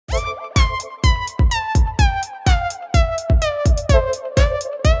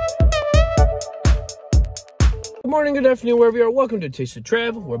morning, good afternoon, wherever you are. Welcome to Taste of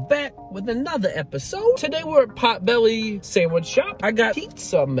Travel. We're back with another episode. Today we're at Potbelly Sandwich Shop. I got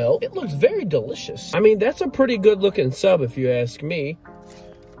pizza melt. It looks very delicious. I mean, that's a pretty good looking sub if you ask me.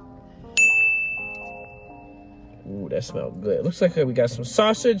 Ooh, that smells good. It looks like we got some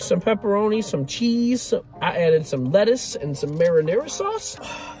sausage, some pepperoni, some cheese. I added some lettuce and some marinara sauce.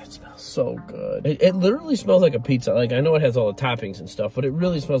 Oh, that smells so good. It literally smells like a pizza. Like, I know it has all the toppings and stuff, but it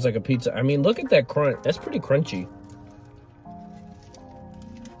really smells like a pizza. I mean, look at that crunch. That's pretty crunchy.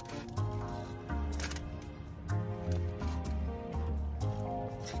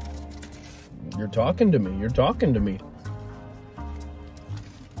 You're talking to me. You're talking to me.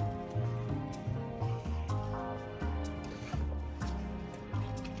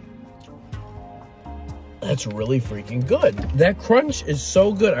 That's really freaking good. That crunch is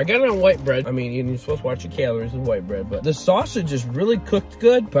so good. I got it on white bread. I mean, you're supposed to watch your calories with white bread, but the sausage is really cooked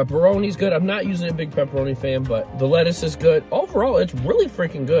good. Pepperoni's good. I'm not usually a big pepperoni fan, but the lettuce is good. Overall, it's really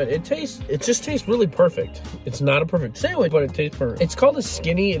freaking good. It just tastes really perfect. It's not a perfect sandwich, but it tastes perfect. It's called a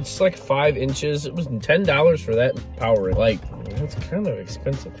skinny. It's like 5 inches. It was $10 for that power. Like, that's kind of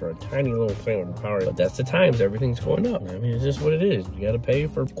expensive for a tiny little sandwich power, but that's the times. Everything's going up. I mean, it's just what it is. You got to pay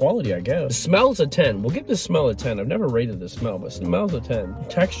for quality, I guess. The smell's a 10. We'll give the smell a 10. I've never rated the smell, but smell's a 10.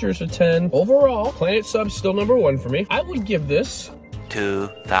 Texture's a 10. Overall, Planet Sub's still #1 for me. I would give this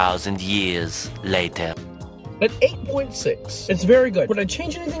 2,000 years later. an 8.6. It's very good. Would I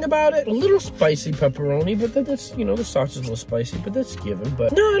change anything about it? A little spicy pepperoni, but that's, you know, the sauce is a little spicy, but that's given.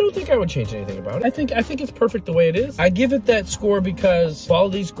 But no, I don't think I would change anything about it. I think it's perfect the way it is. I give it that score because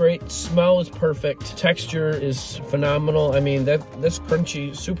quality's great, smell is perfect, texture is phenomenal. I mean, that's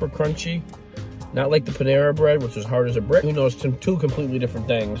crunchy, super crunchy. Not like the Panera bread, which is hard as a brick. You know, it's two completely different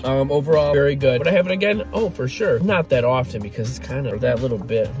things. Overall, very good. Would I have it again? Oh, for sure. Not that often because it's kind of that little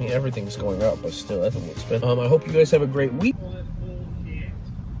bit. I mean, everything's going up, but still, that's a little expensive. I hope you guys have a great week.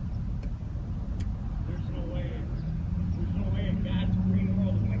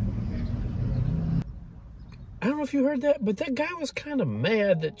 I don't know if you heard that, but that guy was kind of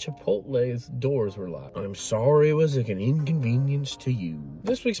mad that Chipotle's doors were locked. I'm sorry it was like an inconvenience to you.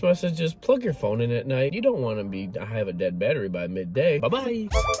 This week's message is plug your phone in at night. You don't want to have a dead battery by midday. Bye-bye.